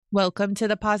Welcome to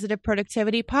the Positive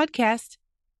Productivity Podcast,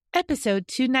 episode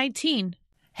 219.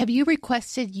 Have you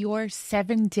requested your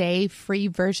 7-day free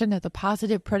version of the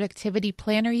Positive Productivity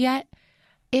Planner yet?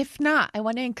 If not, I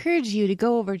want to encourage you to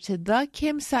go over to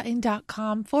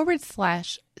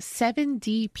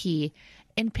thekimsutton.com/7DP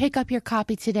and pick up your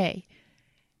copy today.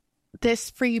 This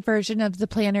free version of the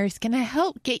planner is going to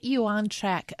help get you on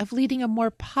track of leading a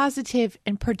more positive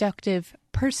and productive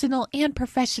personal and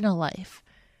professional life.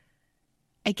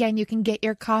 Again, you can get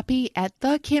your copy at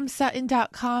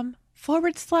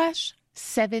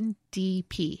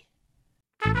thekimsutton.com/7DP.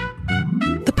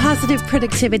 The Positive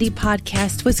Productivity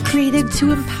Podcast was created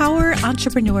to empower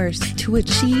entrepreneurs to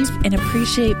achieve and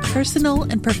appreciate personal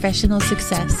and professional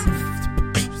success.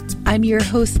 I'm your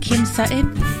host, Kim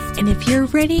Sutton, and if you're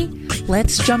ready,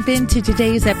 let's jump into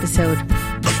today's episode.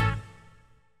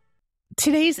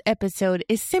 Today's episode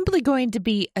is simply going to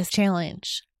be a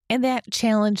challenge. And that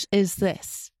challenge is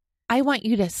this. I want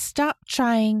you to stop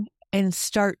trying and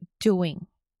start doing.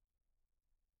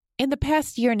 In the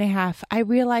past year and a half, I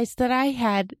realized that I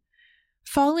had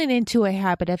fallen into a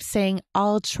habit of saying,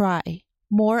 I'll try,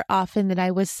 more often than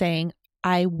I was saying,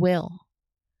 I will.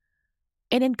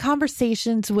 And in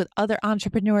conversations with other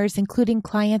entrepreneurs, including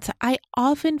clients, I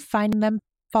often find them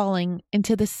falling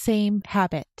into the same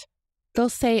habit. They'll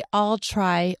say, I'll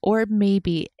try, or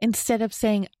maybe, instead of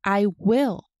saying, I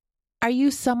will. Are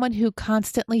you someone who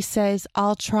constantly says,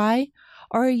 I'll try?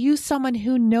 Or are you someone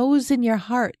who knows in your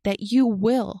heart that you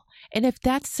will? And if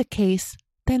that's the case,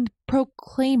 then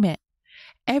proclaim it.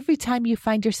 Every time you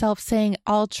find yourself saying,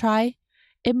 I'll try,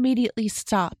 immediately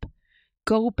stop.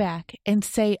 Go back and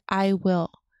say, I will.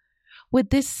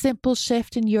 With this simple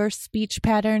shift in your speech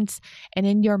patterns and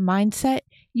in your mindset,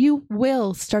 you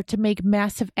will start to make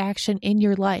massive action in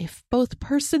your life, both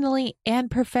personally and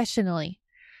professionally.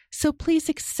 So please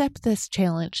accept this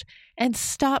challenge and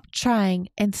stop trying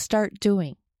and start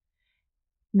doing.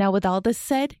 Now, with all this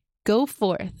said, go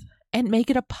forth and make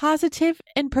it a positive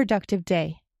and productive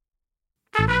day.